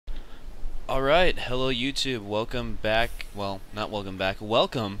Alright, hello YouTube, welcome back, well, not welcome back,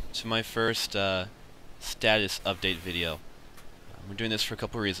 welcome to my first status update video. We're doing this for a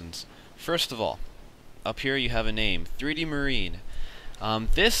couple reasons. First of all, up here you have a name, 3D Marine.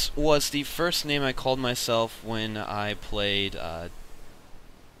 This was the first name I called myself when I played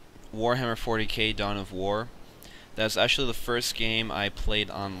Warhammer 40k Dawn of War. That's actually the first game I played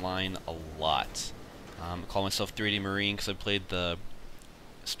online a lot. I called myself 3D Marine because I played the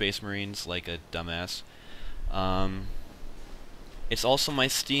Space Marines like a dumbass. It's also my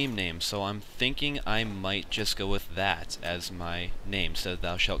Steam name, so I'm thinking I might just go with that as my name, so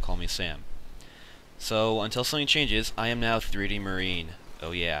Thou Shalt Call Me Sam. So until something changes, I am now 3D Marine.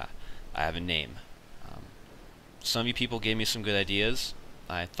 Oh yeah, I have a name. Some of you people gave me some good ideas.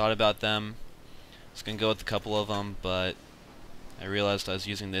 I thought about them. I was gonna go with a couple of them, but I realized I was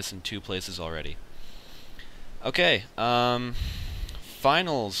using this in 2 places already. Okay,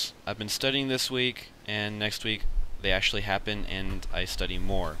 finals. I've been studying this week, and next week they actually happen, and I study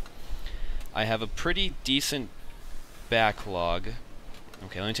more. I have a pretty decent backlog.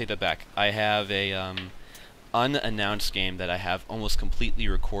 Okay, let me take that back. I have a unannounced game that I have almost completely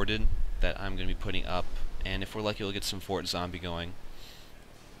recorded that I'm going to be putting up, and if we're lucky we'll get some Fort Zombie going.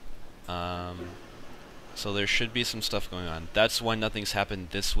 So there should be some stuff going on. That's why nothing's happened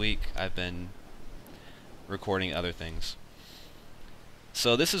this week. I've been recording other things.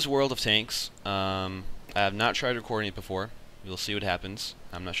 So this is World of Tanks. I have not tried recording it before. You'll see what happens.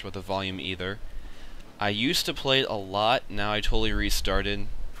 I'm not sure about the volume either. I used to play it a lot. Now I totally restarted.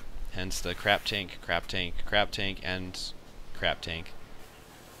 Hence the crap tank, crap tank, crap tank, and crap tank.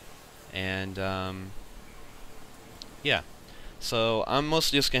 And yeah. So I'm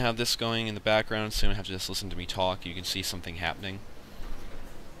mostly just gonna have this going in the background, so you don't have to just listen to me talk. You can see something happening.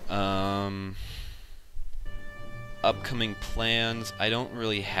 Upcoming plans, I don't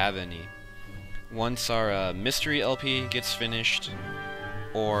really have any. Once our Mystery LP gets finished,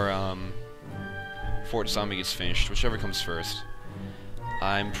 or Fort Zombie gets finished, whichever comes first,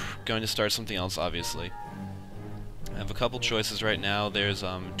 I'm going to start something else, obviously. I have a couple choices right now. There's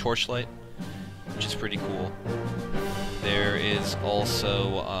Torchlight, which is pretty cool. There is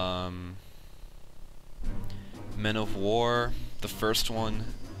also Men of War, the first one.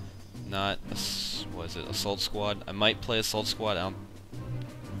 Not, what is it, Assault Squad? I might play Assault Squad, I don't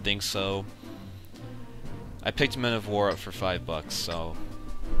think so. I picked Men of War up for $5, so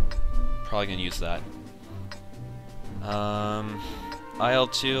probably gonna use that.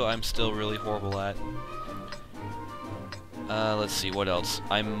 IL-2, I'm still really horrible at. Let's see, what else?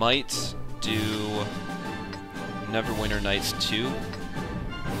 I might do Neverwinter Nights 2.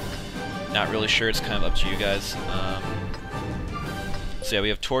 Not really sure, it's kind of up to you guys. So yeah, we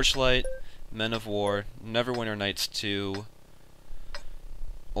have Torchlight, Men of War, Neverwinter Nights 2,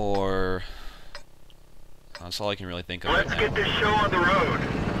 or that's all I can really think of right now. Let's get this show on the road.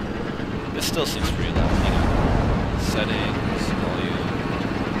 This still seems pretty loud. Hang on. Settings, volume.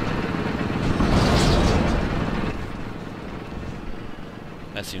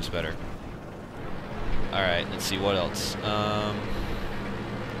 That seems better. Alright, let's see what else.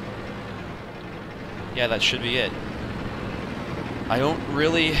 Yeah, that should be it. I don't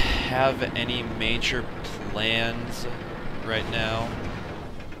really have any major plans right now.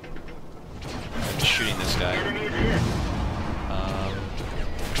 I'm just shooting this guy.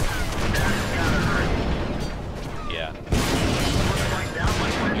 Yeah.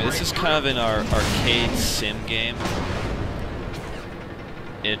 I mean, this is kind of an arcade sim game.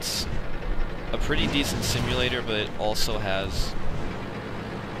 It's a pretty decent simulator, but it also has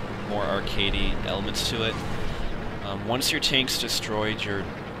more arcadey elements to it. Once your tank's destroyed, you're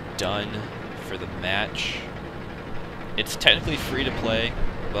done for the match. It's technically free to play,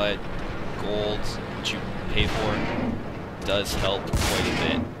 but gold, which you pay for, does help quite a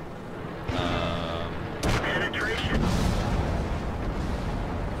bit.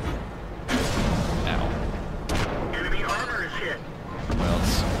 Ow. Enemy armor is hit. What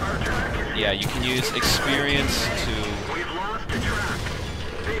else? Our track is hit. Yeah, you can use experience to... We've lost the track.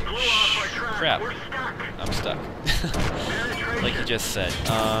 They blew off our track. Crap. We're stuck. I'm stuck. Like you just said.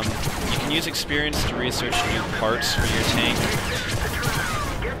 You can use experience to research new parts for your tank.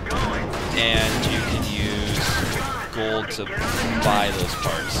 Get going. And you can use gold to buy those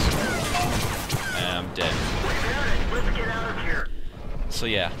parts. And I'm dead. Let's get out of here. So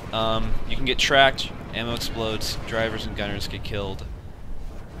yeah, you can get tracked, ammo explodes, drivers and gunners get killed.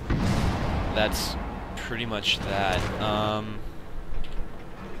 That's pretty much that.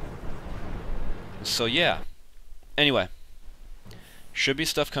 So yeah. Anyway, should be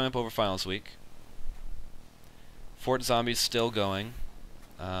stuff coming up over finals week. Fort Zombie's still going.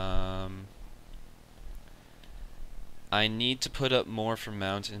 I need to put up more for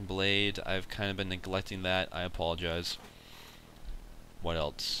Mountain Blade. I've kind of been neglecting that. I apologize. What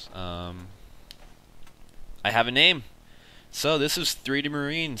else? I have a name. So this is 3D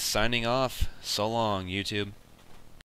Marine signing off. So long, YouTube.